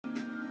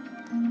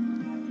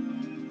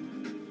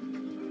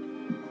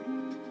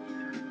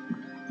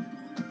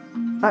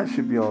That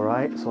should be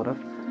alright, sort of.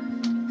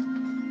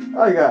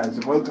 Hi guys,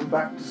 and welcome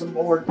back to some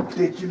more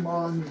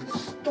Digimon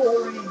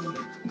story.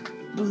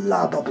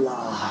 Blah blah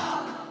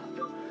blah.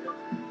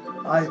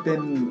 I've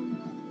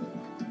been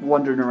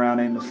wandering around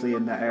aimlessly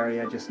in that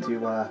area just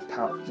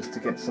to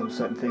get some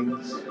certain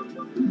things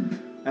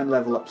and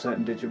level up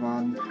certain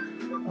Digimon.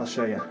 I'll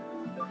show you.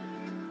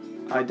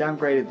 I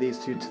downgraded these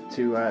two to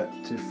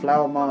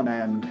Flowermon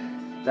and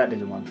that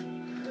Digimon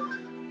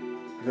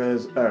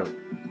because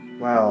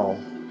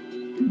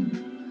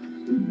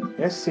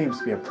this seems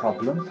to be a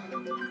problem.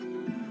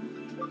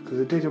 Because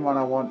the Digimon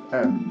I want...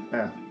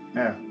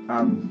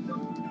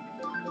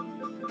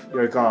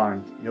 you're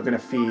gone. You're gonna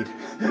feed.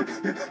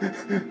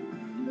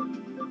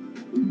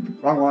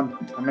 Wrong one.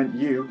 I meant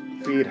you.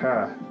 Feed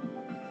her.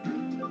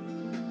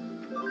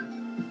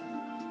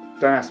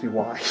 Don't ask me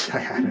why I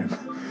had him.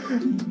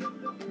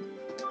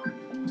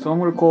 So I'm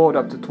gonna record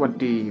up to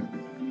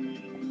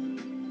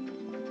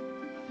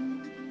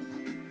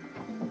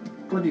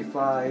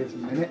 25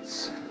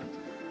 minutes.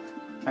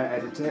 And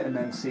edit it and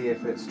then see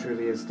if it's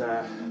truly is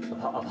there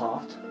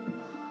apart.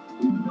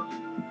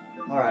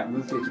 Alright,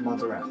 move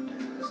Digimons around.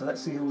 So let's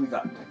see who we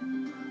got.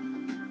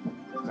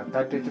 Got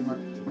that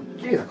Digimon.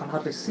 Jeez, I can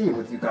hardly see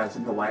with you guys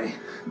in the way.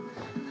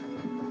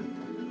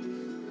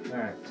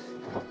 Alright.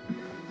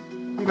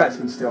 You guys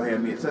can still hear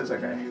me, so it's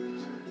okay.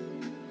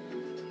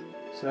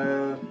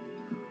 So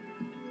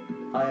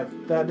I have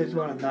that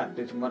Digimon and that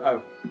Digimon.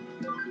 Oh.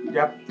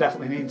 Yep,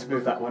 definitely need to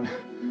move that one.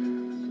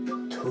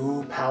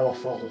 Too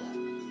powerful.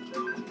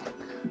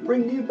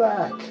 Bring you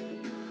back!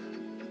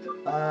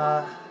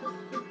 Because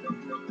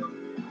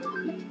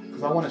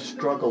I want to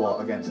struggle a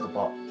lot against the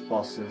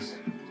bosses.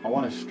 I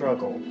want to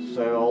struggle,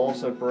 so I'll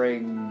also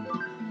bring...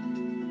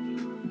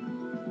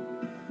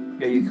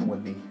 Yeah, you come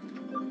with me.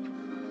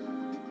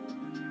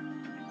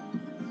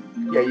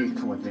 Yeah, you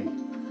come with me.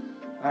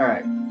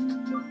 Alright.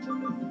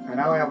 And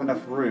now I have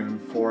enough room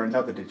for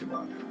another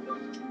Digimon.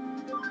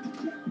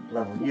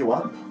 Level you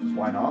up,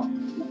 why not?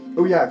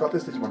 Oh yeah, I got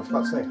this Digimon, I was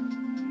about to say.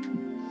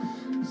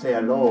 Say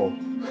hello.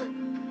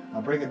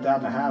 I'm bringing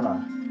down the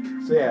hammer.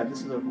 So yeah,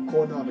 this is a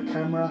recording on the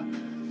camera.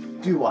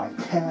 Do I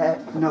care?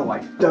 No, I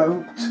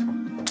don't.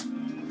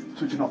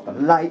 Switching off the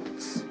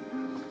lights.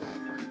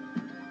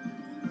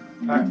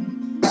 Alright.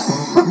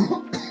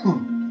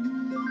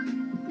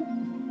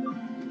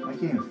 I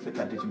can't even fit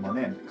that Digimon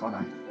in, can't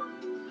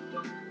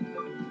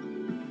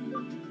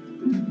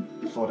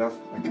I? Sort of.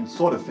 I can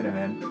sort of fit him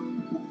in.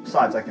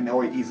 Besides, I can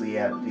always easily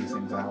edit these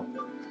things out.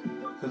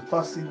 Because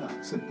plus,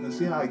 the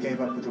scene I gave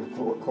up with the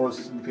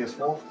chorus in the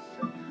PS4,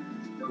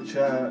 which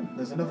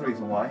there's another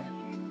reason why.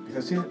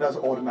 Because seeing it does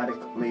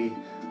automatically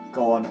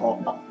go on,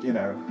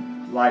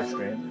 live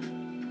stream,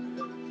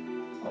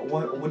 I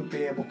wouldn't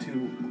be able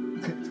to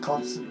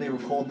constantly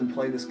record and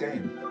play this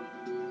game.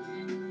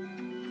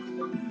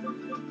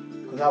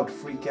 Because I would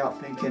freak out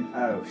thinking,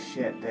 oh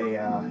shit, they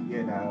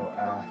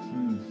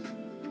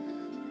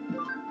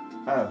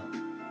oh,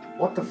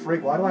 what the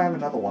freak? Why do I have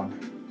another one?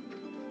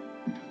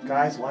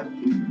 Guys, why do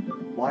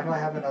I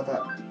have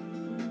another...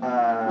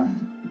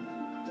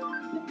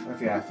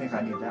 Okay, I think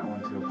I need that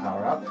one to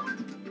power up.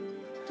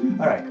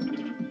 Alright,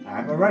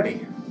 I'm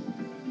ready.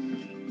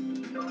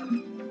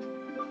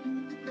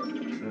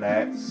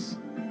 Let's...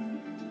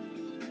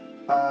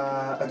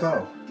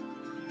 go.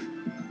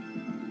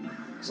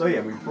 So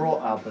yeah, we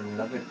brought our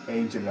beloved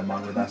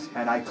Angelamon with us,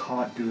 and I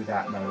can't do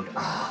that mode.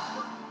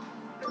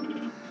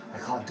 I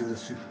can't do the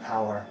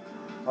superpower.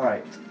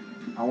 Alright,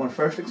 I want to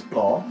first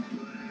explore.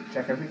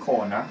 Check every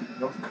corner,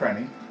 look for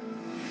cranny.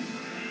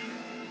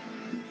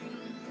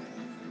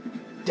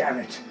 Damn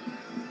it!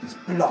 It's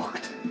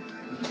blocked.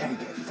 We can't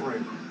get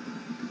through.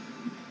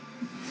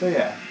 So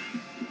yeah,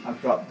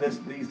 I've got these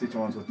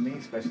Digimons with me,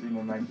 especially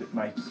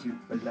my cute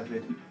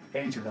beloved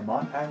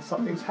Angelamon, and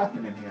something's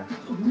happening here.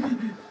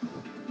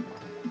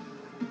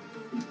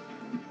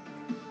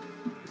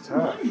 It's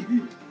her.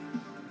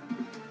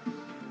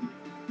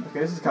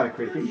 Okay, this is kind of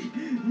creepy.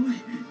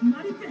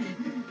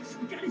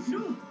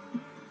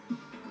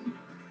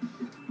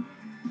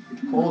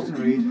 Pause and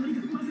read.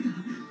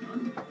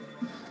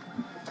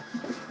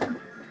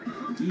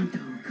 She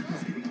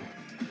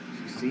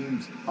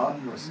seems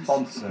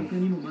unresponsive.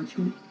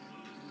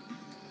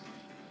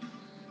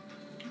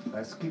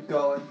 Let's keep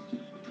going.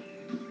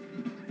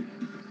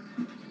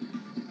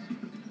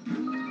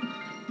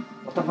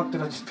 What the fuck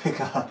did I just pick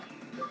up?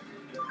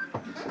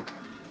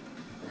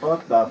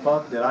 What the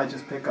fuck did I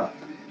just pick up?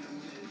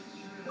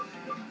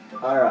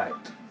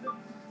 Alright.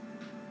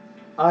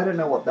 I don't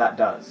know what that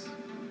does.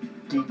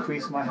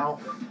 Decrease my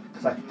health?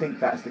 Because I think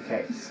that's the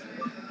case.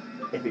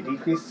 If it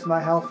decreases my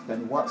health,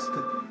 then what's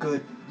the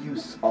good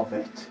use of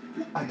it?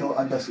 I don't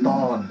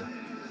understand.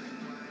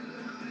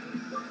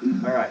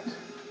 Alright.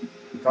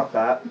 Got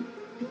that.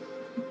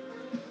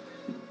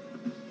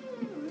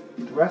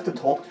 Do we have to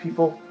talk to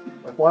people?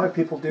 Like, why are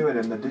people doing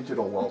it in the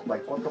digital world?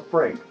 Like, what the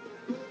frig?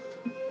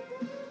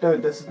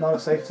 Dude, this is not a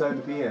safe zone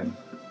to be in.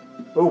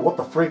 Oh, what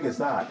the frig is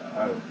that?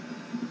 Oh.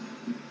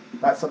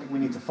 That's something we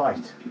need to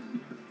fight.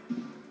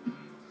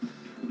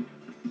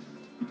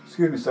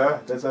 Excuse me, sir.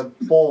 There's a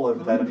ball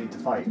over there I need to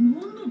fight.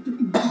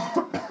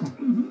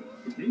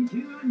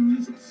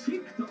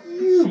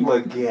 You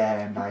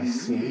again, I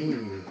see.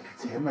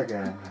 It's him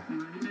again.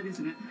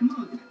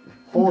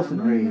 Pause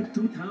and read.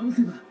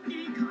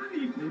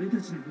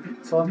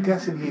 So I'm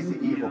guessing he's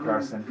the evil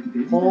person.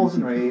 Pause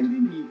and read.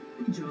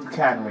 You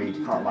can read,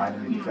 you can't lie to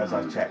me because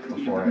I checked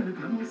before it.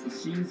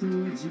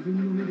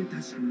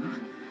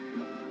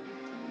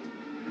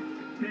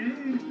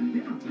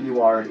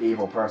 You are an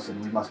evil person,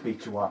 we must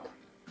beat you up.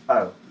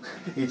 Oh,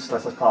 he just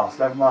lets us pass,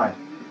 never mind.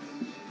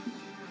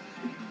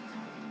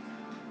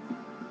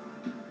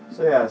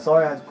 So yeah,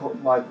 sorry I had to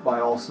put my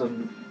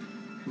awesome,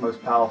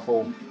 most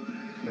powerful...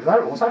 Was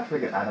that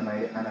actually an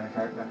anime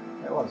character?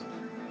 It was.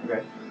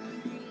 Okay.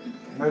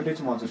 No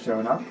Digimons are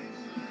showing up.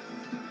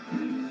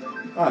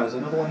 Oh, there's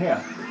another one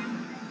here.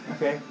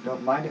 Okay,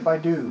 don't mind if I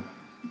do.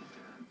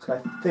 So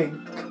I think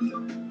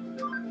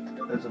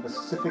there's a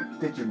Pacific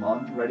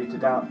Digimon ready to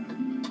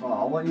down. Oh,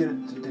 I want you to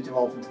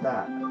digivolve into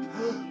that.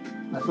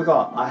 I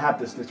forgot, I have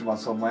this Digimon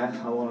somewhere.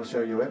 I want to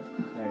show you it.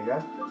 There you go.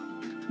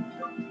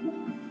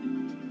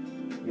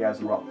 He has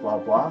a rock blah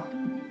blah.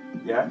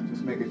 Yeah,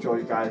 just making sure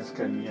you guys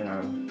can, you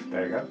know,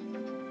 there you go.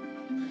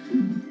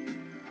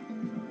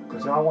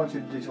 Because I want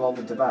you to digivolve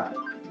into that.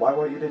 Why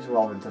won't you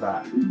digivolve into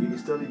that? You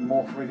still need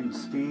more freaking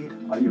speed?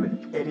 Are you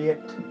an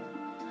idiot?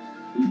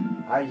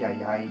 Ay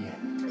ay ay.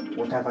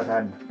 What have I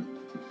done?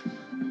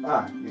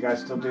 Ah, you guys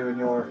still doing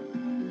your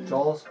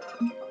chores?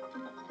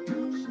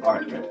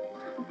 Alright, good.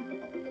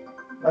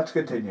 Let's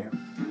continue.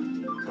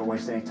 Don't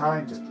waste any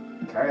time, just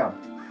carry on.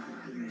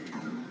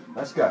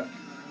 Let's go.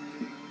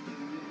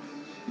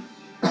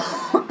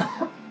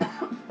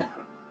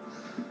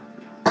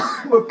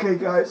 Okay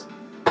guys,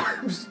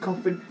 I'm just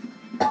coughing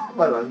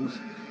my lungs.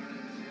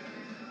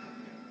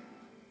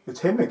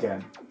 It's him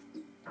again.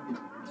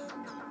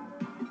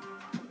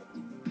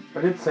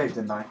 I did save,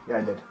 didn't I? Yeah,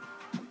 I did.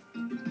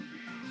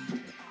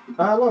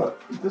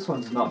 Look, this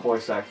one's not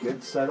voice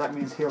acted, so that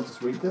means he'll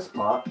just read this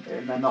part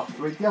and then not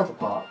read the other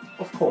part.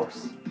 Of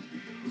course.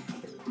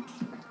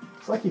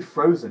 It's like he's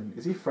frozen.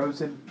 Is he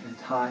frozen in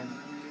time?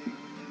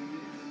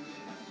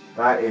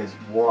 That is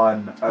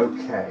one.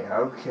 Okay.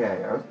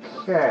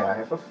 I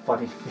have a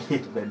funny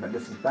feeling that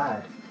this is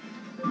bad.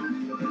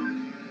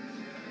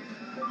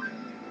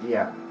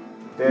 Yeah.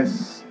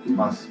 This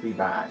must be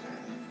bad.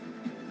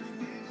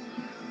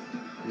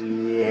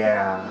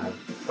 Yeah.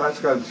 Let's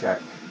go and check.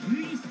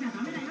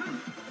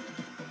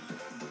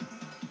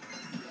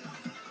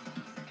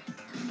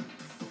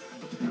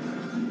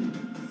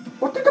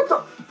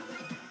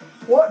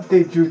 What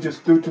did you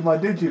just do to my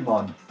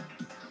Digimon?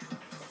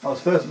 I was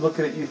first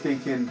looking at you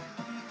thinking,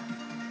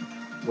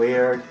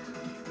 weird,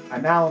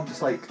 and now I'm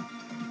just like,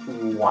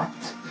 what?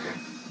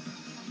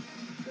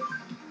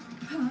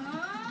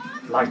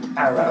 Like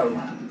arrow.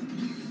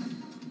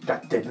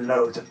 That did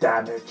loads of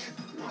damage.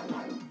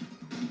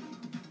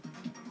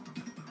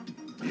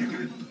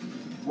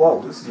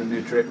 Whoa, this is a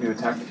new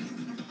attack.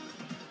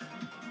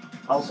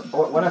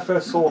 When I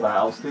first saw that,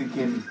 I was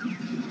thinking,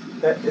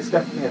 that it's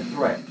definitely a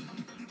threat.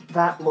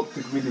 That looked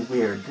really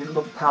weird. It didn't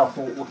look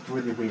powerful, it looked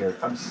really weird.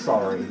 I'm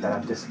sorry that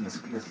I'm dissing this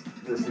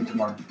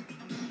Digimon.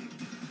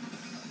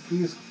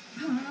 He's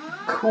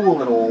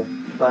cool and all,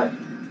 but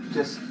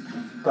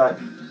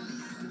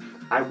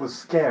I was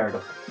scared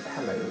of...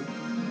 Hello.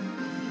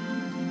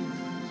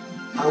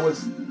 I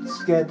was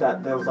scared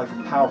that there was like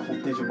a powerful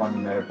Digimon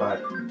in there,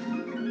 but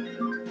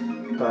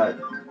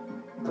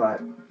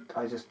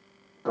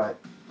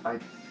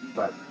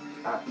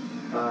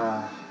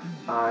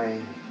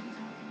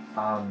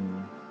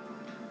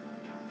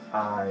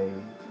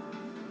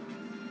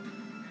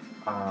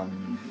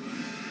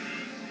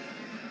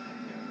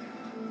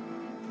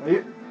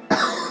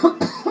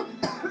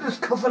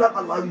just coughing up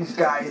my lungs,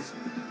 guys.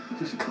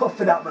 Just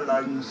coughing up my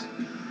lungs.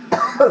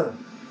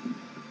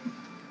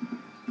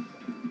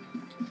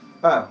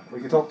 Oh, we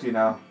can talk to you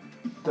now.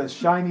 The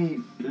shiny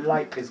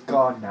light is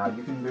gone now.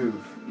 You can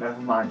move. Never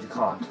mind, you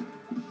can't.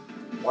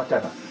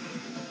 Whatever.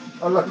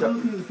 Oh look,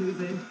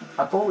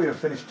 I thought we were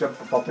finished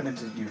bumping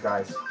into you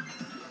guys.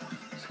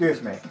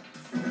 Excuse me.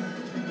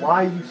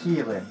 Why are you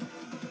healing?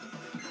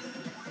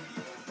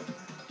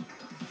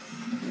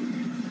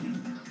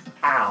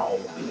 Ow.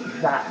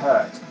 That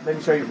hurt. Let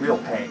me show you real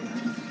pain.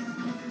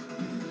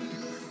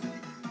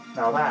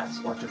 Now that's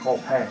what you call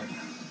pain.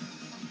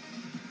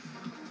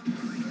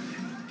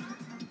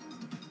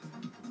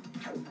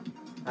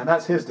 And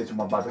that's his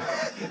Digimon, by the way.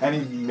 And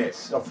he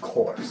missed, of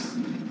course.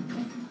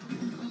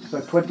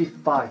 So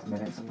 25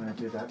 minutes, I'm going to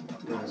do that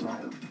as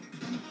well.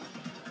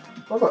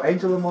 Oh look,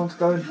 Angelomon's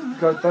going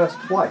first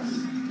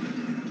twice.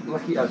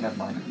 Lucky, oh never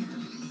mind.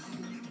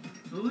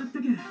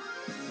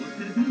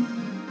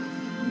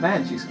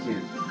 Man, she's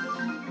cute.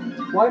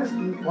 Why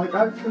doesn't, like,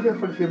 I'm sure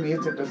for the me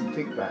internet doesn't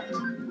think that.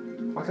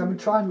 Like, I've been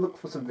trying to look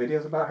for some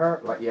videos about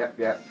her. Like, yep.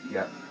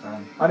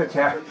 I don't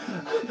care.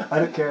 I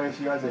don't care if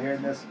you guys are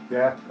hearing this.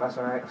 Yeah, that's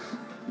alright.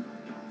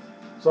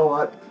 So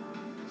what?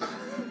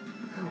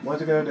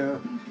 What's it gonna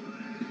do?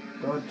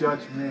 Don't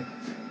judge me.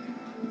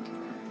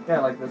 Yeah,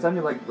 like there's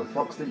only like the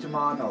Fox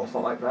Digimon or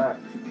something like that.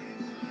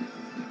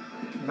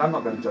 And I'm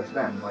not going to judge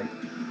them. Like,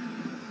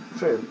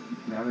 true,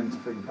 you know, I'm into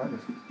freaking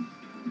ponies.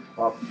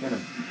 Well, you know,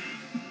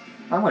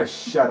 I'm going to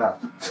shut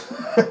up.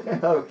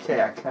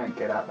 Okay, I can't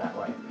get out that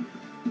way.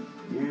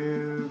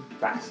 You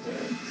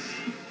bastards.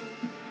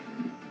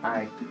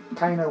 I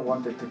kind of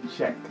wanted to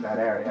check that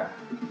area.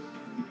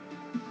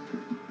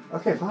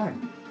 Okay,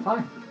 fine.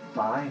 Fine.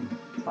 Fine.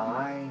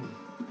 Fine.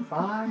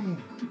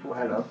 Fine. Oh,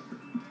 hello.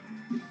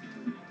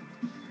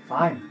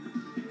 Fine.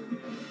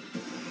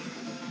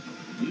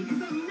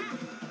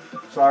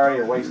 Sorry,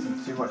 you're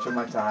wasting too much of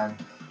my time.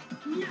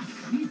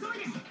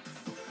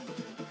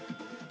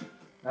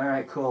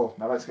 Alright, cool.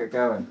 Now let's get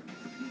going.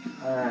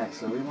 Alright,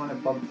 so we want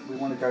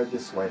to go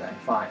this way then.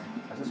 Fine.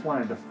 I just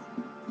wanted to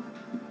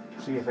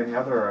see if any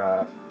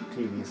other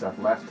TVs have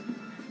left.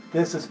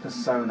 This is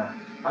Persona.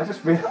 I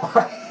just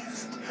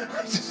realized.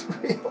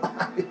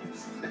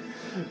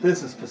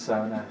 This is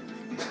Persona.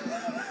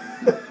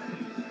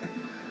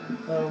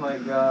 Oh my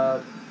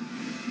god.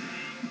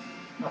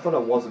 I thought I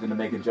wasn't going to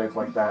make a joke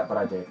like that, but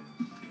I did.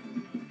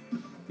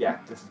 Yeah,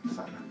 this is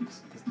Persona.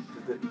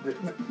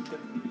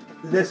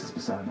 This is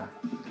Persona.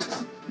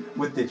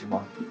 With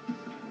Digimon.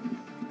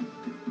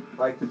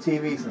 Like the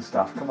TVs and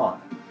stuff, come on.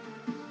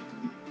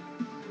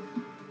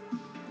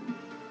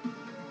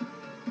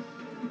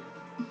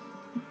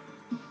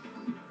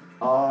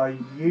 Are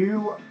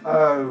you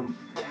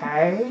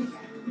okay?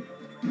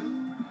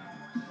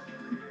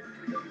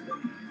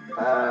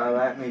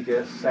 Let me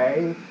just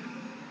say.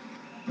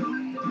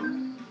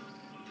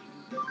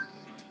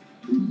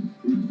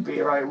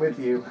 Be right with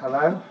you.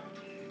 Hello?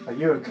 Are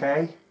you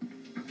okay?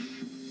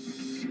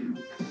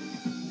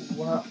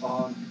 What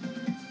on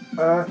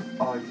earth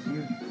are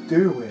you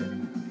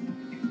doing?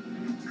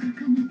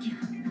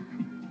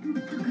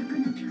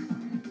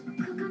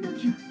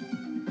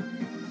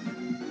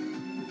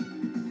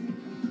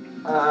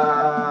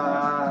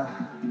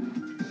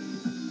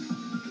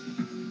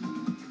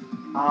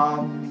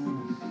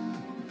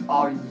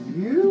 Are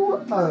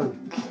you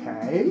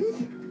okay?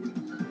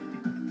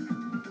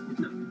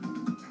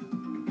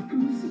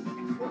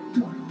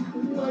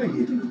 What are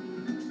you doing?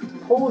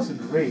 Pause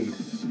and read.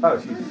 Oh,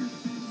 she's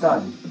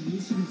done.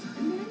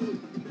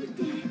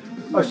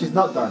 Oh, she's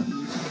not done.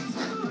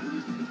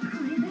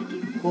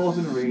 Pause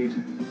and read.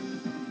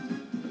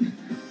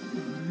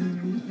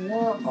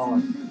 What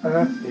on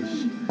earth is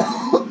she?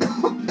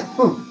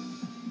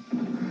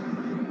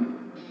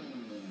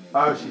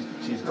 Oh,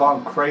 she's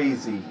gone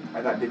crazy,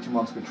 and that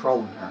Digimon's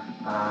controlling her.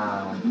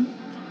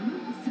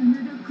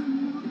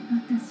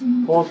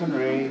 Pause and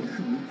read.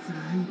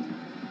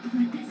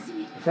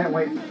 I can't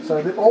wait.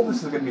 So all this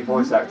is going to be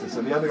voice acted,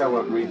 so the other guy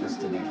won't read this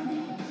to me.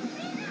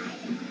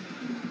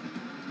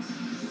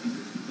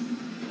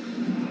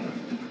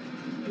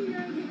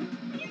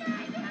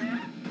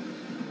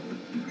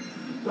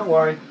 Don't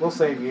worry, we'll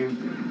save you.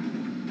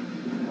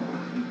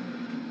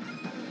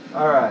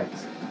 Alright,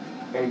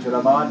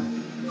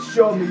 Angelamon,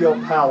 show me your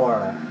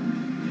power.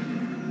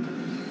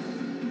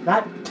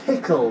 That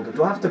tickled.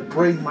 Do I have to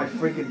bring my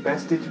friggin'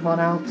 best Digimon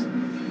out?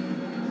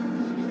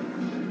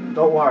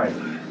 Don't worry,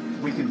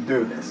 we can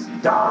do this.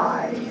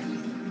 Die!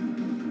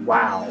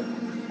 Wow,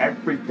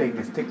 everything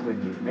is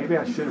tickling you. Maybe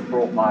I should have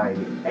brought my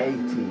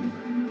A-team.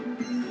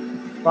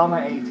 By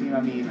my A-team,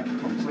 I mean a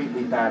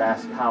completely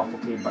badass, powerful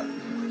team, but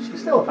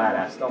she's still a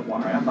badass, don't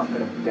worry. I'm not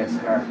gonna diss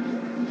her.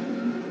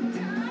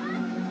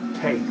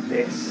 Take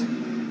this.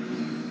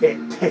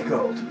 It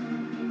tickled.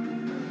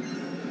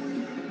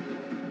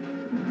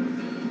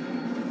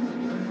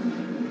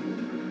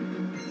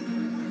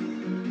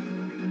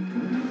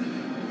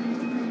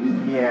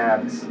 Yeah,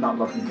 this is not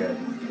looking good.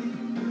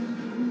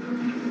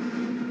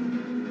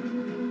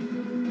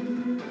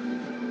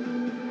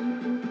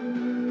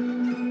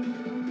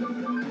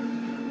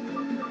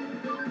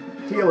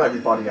 Heal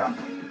everybody up.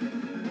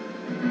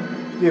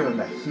 Give him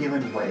a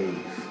healing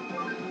wave.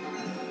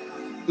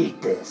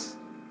 Eat this.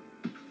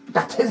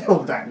 That is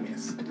all that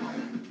missed.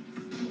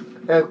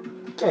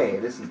 Okay,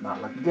 this is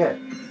not looking good.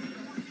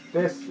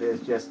 This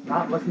is just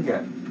not looking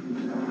good.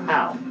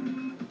 Ow.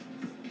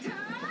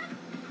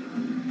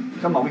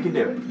 Come on, we can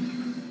do it.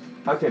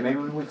 Okay, maybe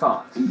we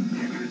can't.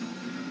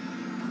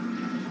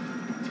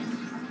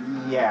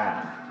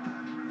 Yeah.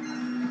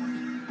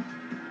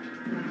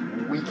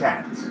 We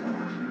can't.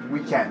 We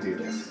can't do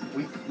this.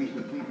 We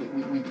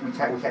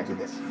can't do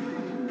this.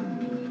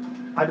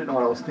 I don't know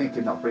what I was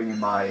thinking, not bringing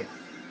my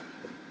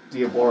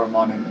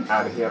Diaboromon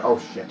out of here. Oh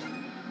shit.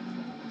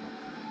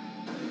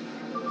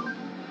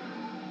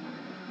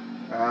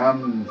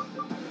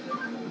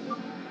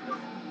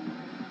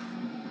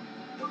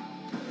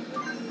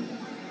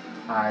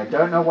 I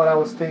don't know what I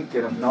was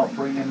thinking of not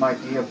bringing my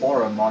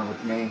Diaboromon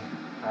with me.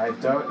 I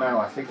don't know.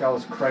 I think I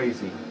was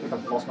crazy. I think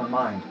I've lost my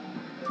mind.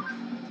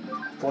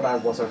 Thought I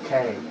was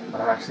okay,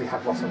 but I actually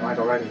have lost my mind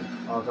already.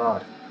 Oh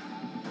god.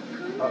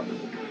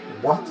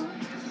 What?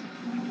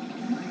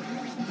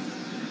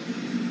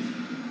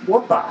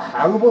 What the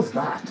hell was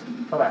that?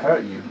 Oh, that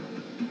hurt you.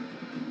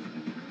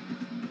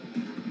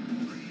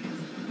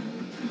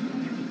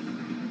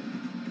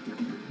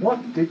 What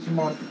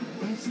Digimon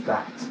is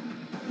that?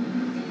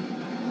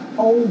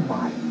 Oh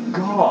my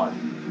god!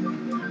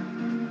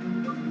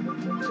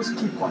 Just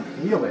keep on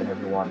healing,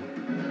 everyone.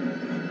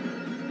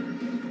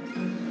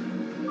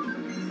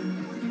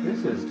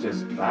 This is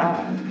just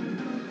bad.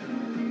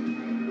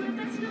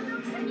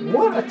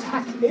 What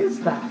attack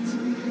is that?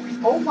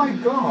 Oh my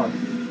god!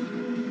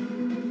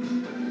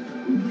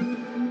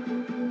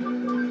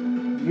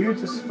 You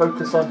just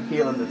focus on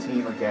healing the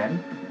team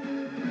again.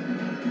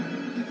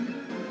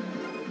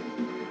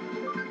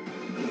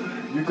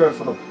 You go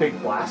for the big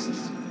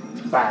blasts.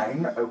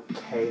 Bang.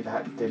 Okay,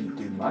 that didn't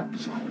do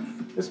much.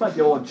 This might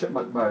be all in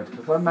chipmunk mode.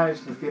 If I manage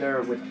to defeat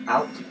her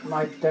without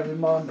my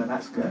Devimon, then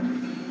that's good.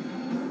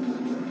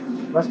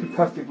 Let's be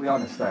perfectly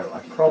honest though, I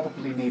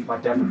probably need my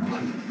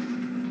Devimon.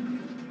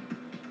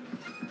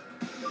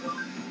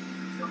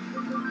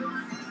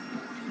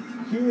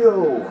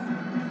 Heal!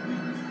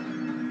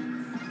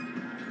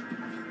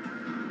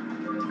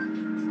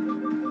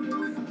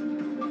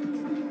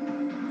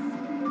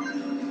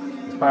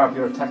 Let's power up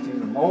your attack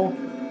even more.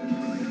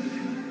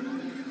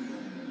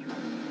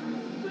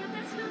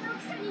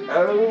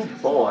 Oh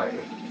boy,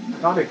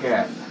 not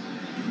again.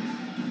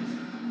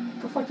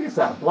 What the fuck is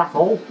that? A black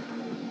hole?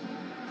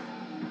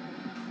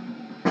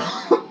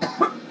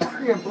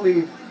 I can't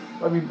believe.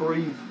 Let me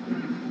breathe.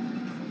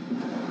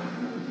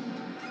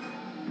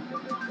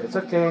 It's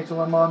okay,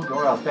 Angelamon,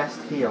 you're our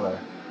best healer.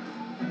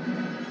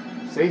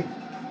 See?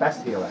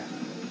 Best healer.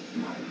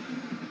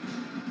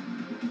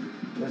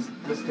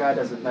 This guy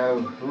doesn't know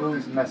who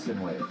he's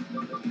messing with.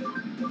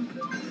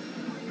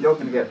 You're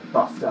gonna get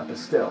buffed up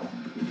still.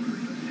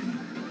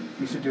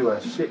 You should do a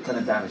shit ton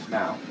of damage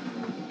now.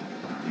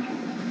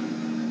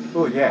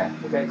 Oh yeah,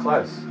 we're getting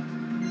close.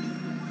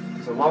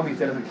 So long as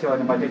he doesn't kill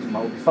any of my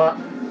Digimon, we'll be fine.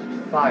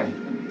 I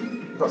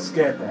got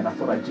scared then, I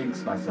thought I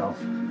jinxed myself.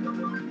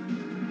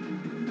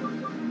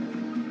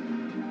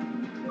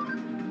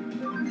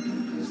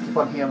 Just keep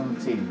on healing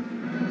the team.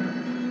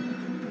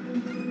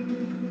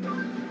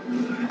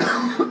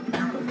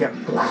 Get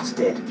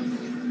blasted!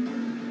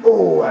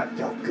 Oh, that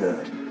felt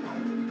good.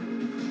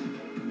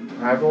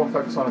 Now everyone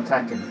focus on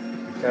attacking.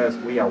 Because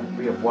we have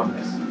won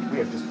this. We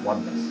have just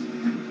won this.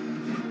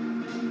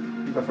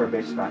 You go for a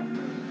bitch smack.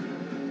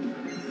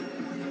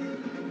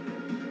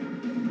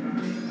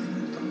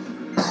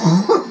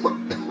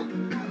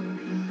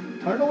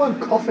 I don't know why I'm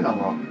coughing a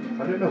lot.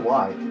 I don't know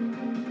why.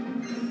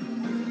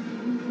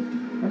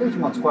 My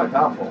Digimon's quite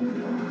powerful.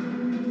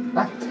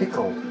 That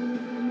tickled.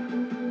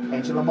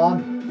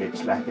 Angelamon, bitch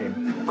slap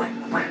him.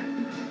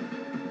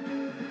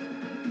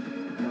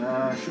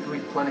 Should we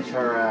replenish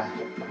her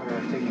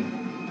thingy?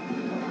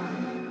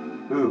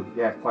 Ooh,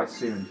 yeah, quite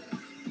soon.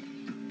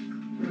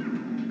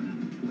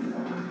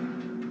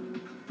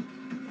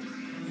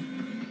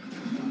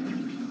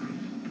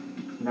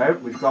 No,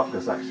 we've got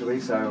this actually,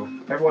 so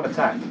everyone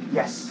attack.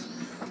 Yes!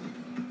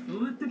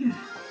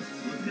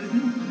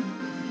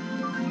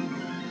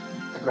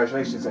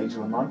 Congratulations,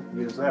 Angelamon.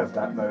 You deserve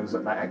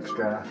that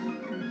extra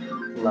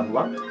level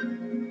up.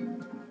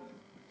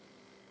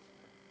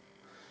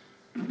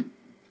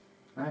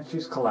 And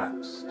she's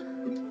collapsed.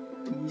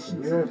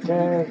 You're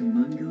okay.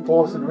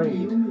 Pause and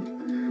read.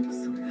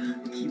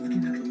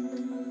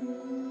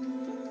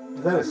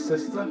 Is that his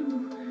sister?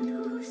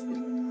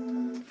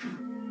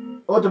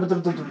 Oh,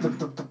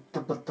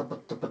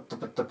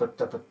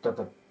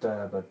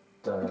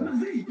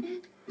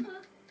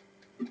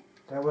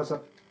 there was a...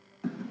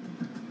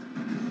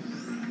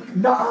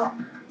 No!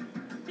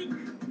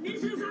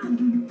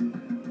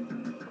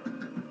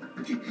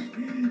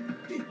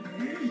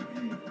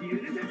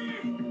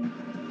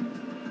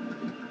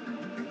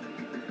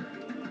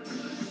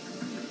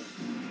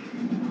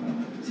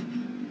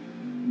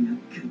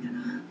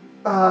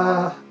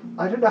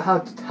 I don't know how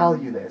to tell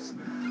you this.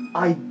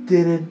 I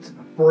didn't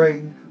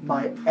bring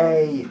my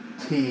A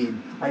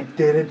team. I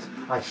didn't.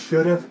 I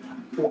should have.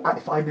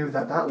 If I knew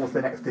that that was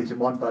the next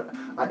Digimon, but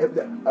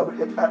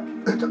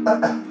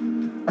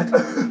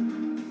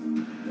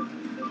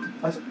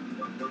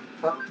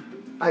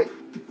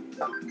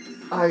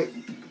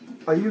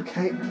are you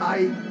okay?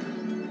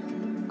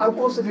 I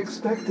wasn't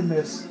expecting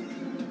this.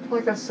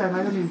 Like I said,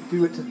 I only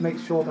do it to make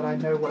sure that I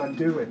know what I'm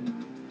doing.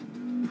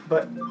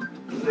 But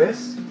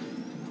this,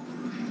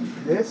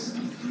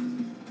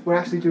 we're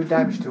actually doing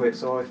damage to it,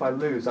 so if I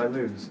lose, I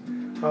lose.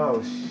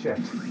 Oh shit.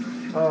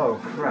 Oh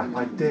crap,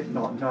 I did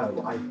not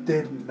know. I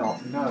did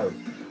not know.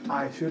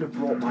 I should have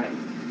brought my...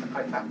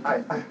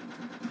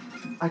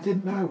 I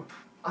didn't know.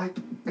 I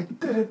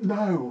didn't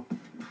know.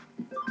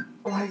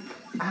 Like,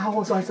 how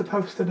was I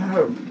supposed to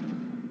know?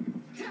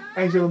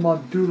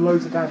 Angelamon, do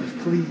loads of damage,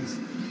 please.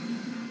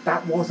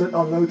 That wasn't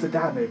a loads of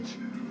damage.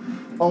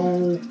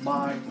 Oh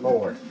my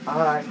lord.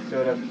 I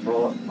should have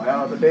brought my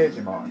other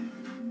Digimon.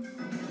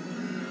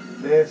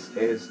 This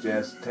is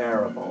just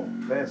terrible.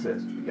 This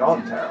is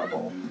beyond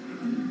terrible.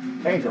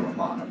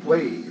 Angelamon,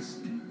 please.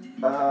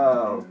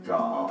 Oh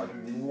god,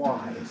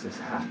 why is this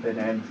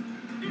happening?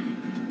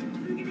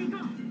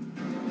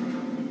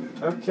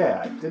 Okay,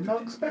 I did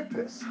not expect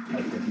this.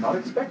 I did not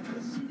expect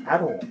this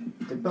at all.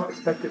 Did not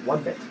expect it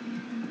one bit.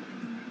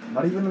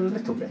 Not even a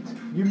little bit.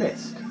 You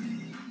missed.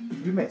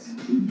 You missed.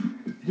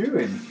 You're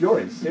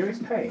in serious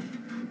pain.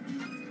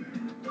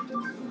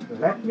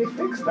 Let me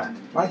fix that.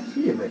 I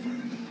feel it.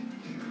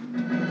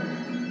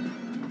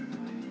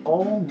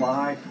 Oh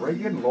my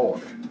friggin'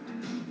 lord.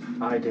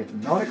 I did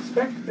not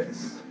expect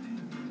this.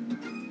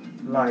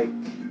 Like,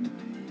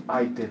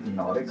 I did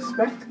not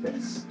expect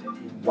this.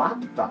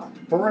 What the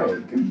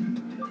frig?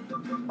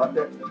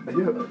 Are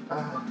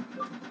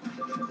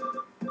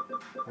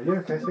you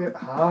okay?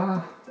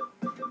 Huh?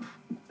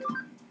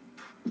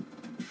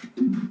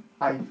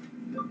 I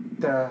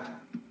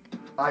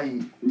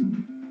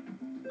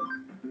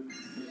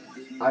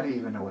don't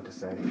even know what to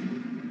say.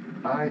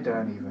 I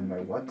don't even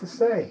know what to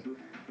say.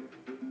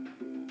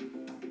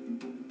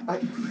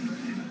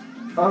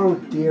 Oh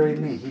dearie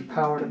me, he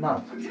powered him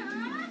up.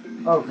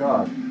 Oh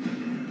god.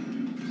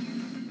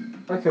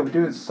 Okay, we're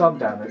doing some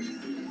damage.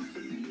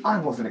 I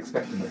wasn't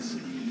expecting this.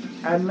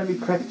 And let me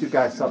correct you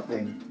guys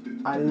something.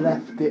 I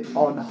left it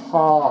on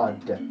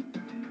hard.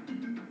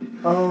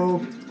 Oh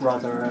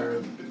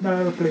brother,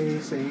 no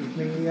please leave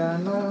me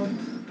alone.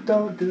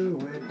 Don't do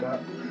it.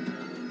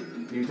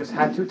 You just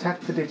had to attack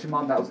the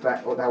Digimon.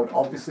 That would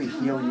obviously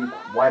heal you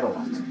quite a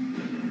lot.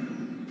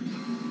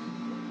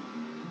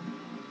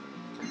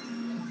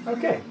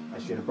 Okay, I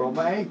should have brought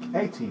my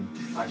A-team.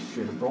 I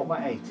should have brought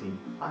my A-team.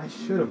 I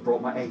should have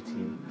brought my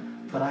A-team.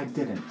 But I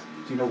didn't.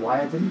 Do you know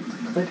why I didn't?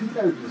 Because I didn't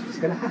know this was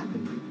going to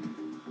happen.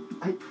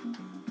 I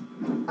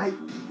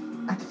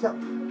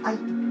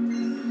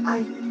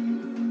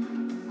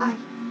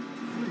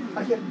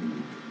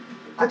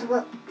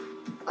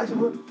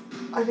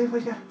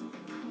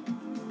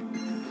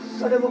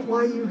don't know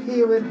why you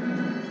healing.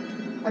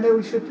 I know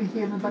we should be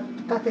healing, but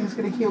that thing's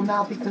going to heal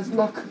now because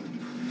look.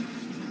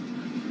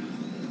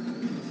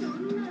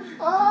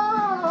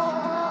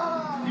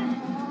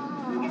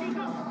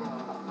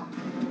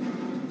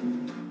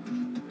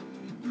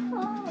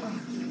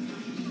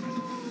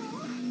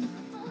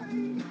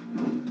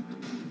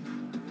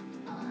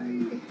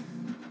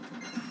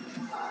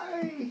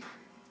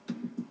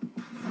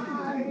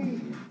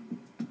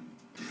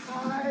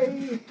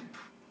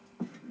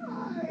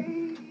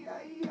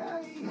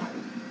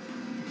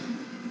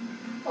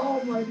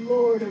 Oh my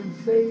Lord and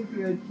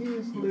Savior,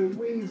 jeez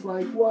Louise,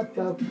 like what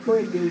the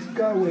frig is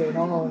going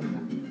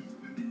on?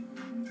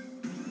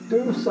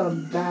 Do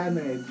some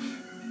damage.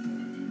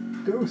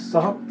 Do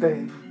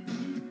something.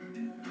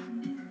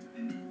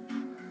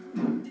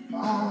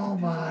 Oh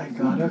my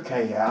god,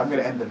 okay, yeah, I'm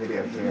gonna end the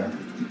video here.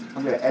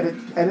 I'm gonna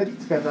edit it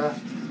together,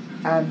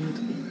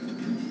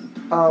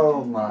 and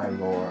oh my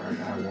Lord,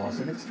 I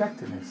wasn't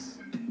expecting this.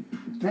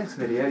 Next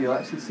video, you'll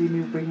actually see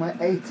me bring my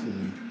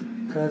A-team,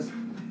 because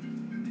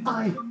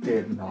I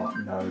did not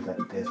know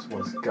that this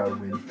was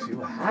going to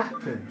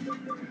happen.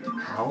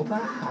 How the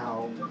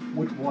hell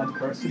would one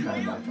person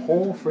know my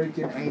poor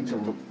freaking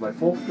angel, my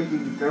poor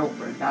freaking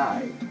girlfriend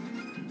died?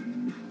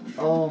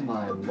 Oh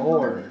my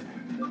Lord.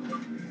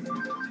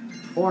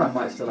 Or I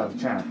might still have a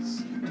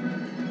chance.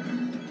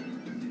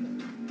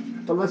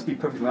 But let's be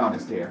perfectly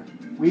honest here.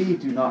 We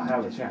do not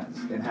have a chance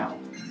in hell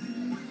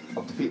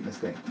of defeating this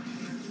thing.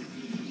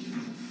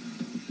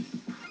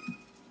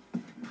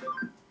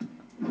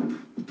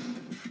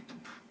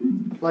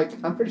 Like,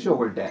 I'm pretty sure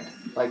we're dead.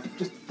 Like,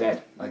 just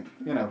dead. Like,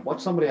 you know, watch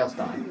somebody else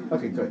die.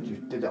 Okay, good. You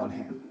did it on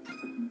him.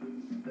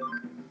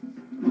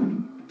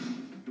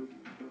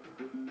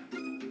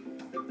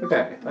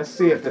 Okay, let's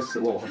see if this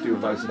will do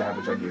loads of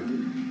damage on you.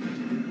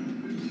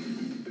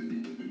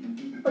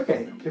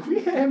 Okay, if we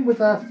hit him with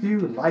a few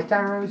light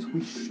arrows,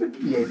 we should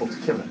be able to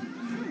kill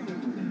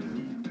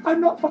him. I'm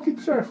not fucking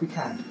sure if we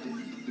can.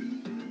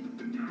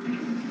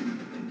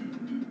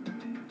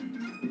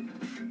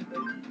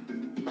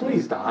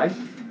 Please die.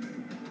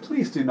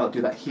 Please do not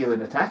do that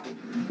healing attack.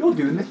 You're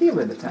doing the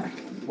healing attack.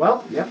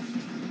 Well, yep.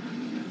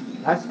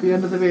 That's the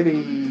end of the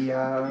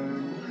video.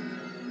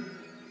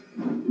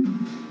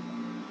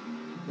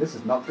 This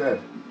is not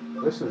good.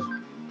 This is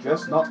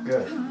just not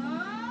good.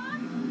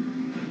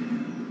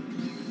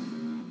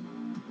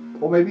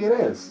 Or maybe it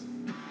is.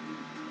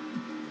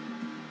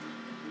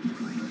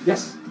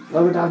 Yes,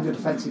 lower down your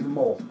defense even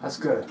more. That's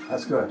good.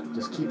 That's good.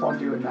 Just keep on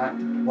doing that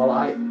while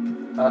I...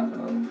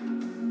 Uh-oh.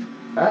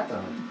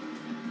 Uh-oh.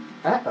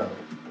 Uh-oh.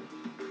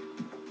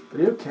 Are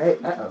you okay?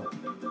 Uh-oh.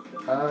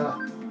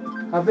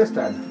 Have this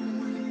then.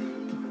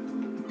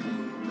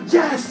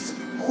 Yes!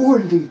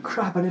 Holy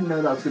crap, I didn't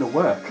know that was going to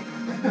work.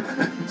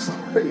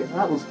 Sorry,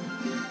 that was...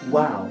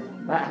 Wow,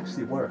 that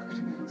actually worked.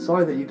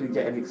 Sorry that you didn't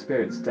get any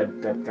experience,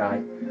 dead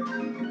guy.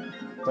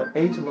 But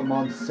Angel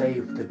Lamont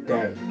saved the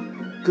day.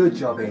 Good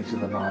job, Angel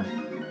Lamont.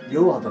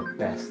 You are the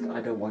best.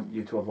 I don't want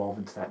you to evolve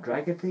into that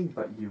dragon thing,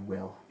 but you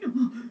will.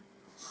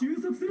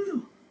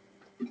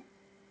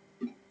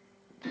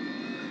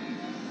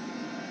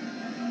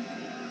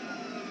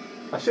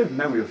 I should have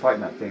known we were fighting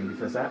that thing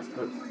because that's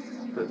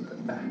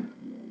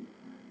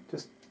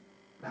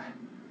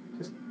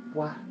just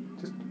what?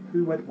 Just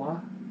who went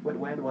what? Went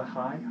where to a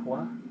high?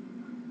 What?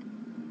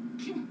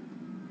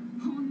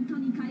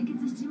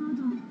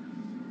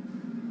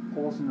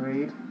 Pause and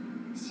read.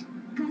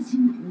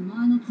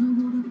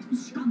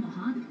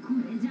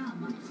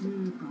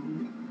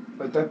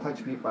 But don't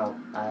punch me, well,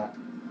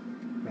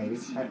 maybe.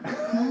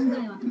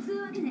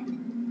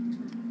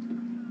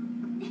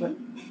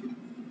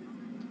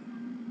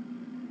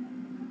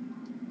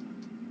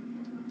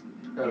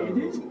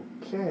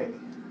 Okay.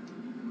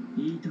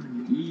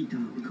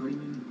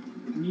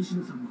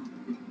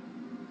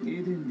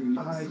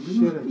 I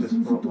should have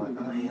just brought my...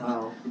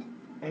 well,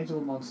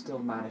 DIGIMON still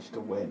managed to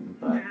win,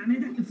 but...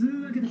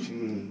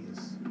 jeez.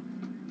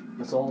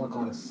 That's all I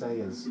gotta say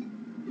is...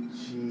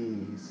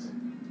 jeez.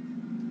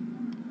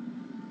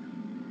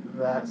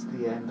 That's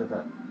the end of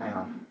it. Hang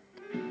on.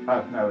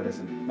 Oh, no it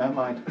isn't. Never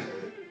mind.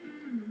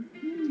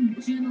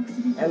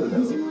 Hello.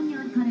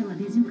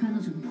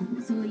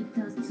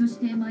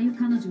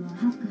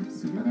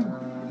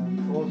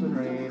 Pause and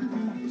read.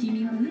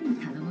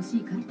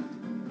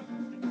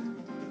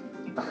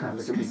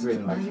 Look at me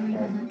grinning like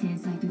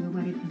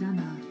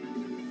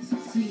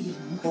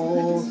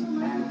pause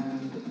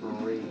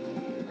and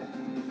read.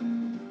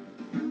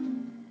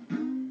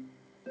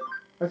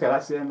 Okay,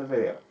 that's the end of the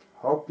video.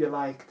 Hope you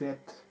liked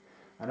it.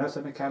 I know it's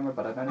on the camera,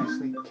 but I don't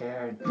actually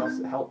care. It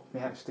does help me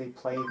actually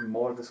play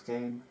more of this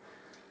game.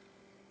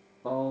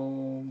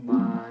 Oh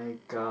my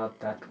god,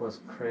 that was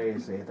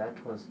crazy.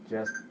 That was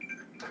just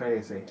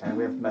crazy. And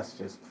we have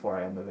messages before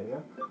I end the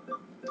video.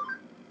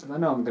 Because I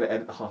know I'm going to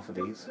edit half of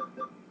these.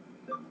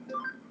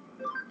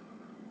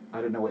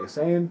 I don't know what you're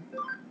saying.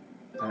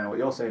 I don't know what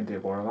you're saying, dear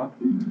Boron.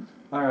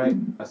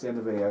 Alright, that's the end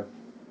of the video.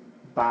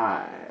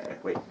 Bye.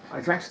 Wait,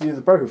 I can actually do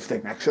the bro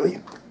thing, actually.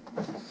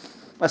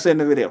 That's the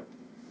end of the video.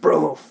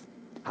 Bro.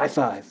 High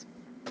five.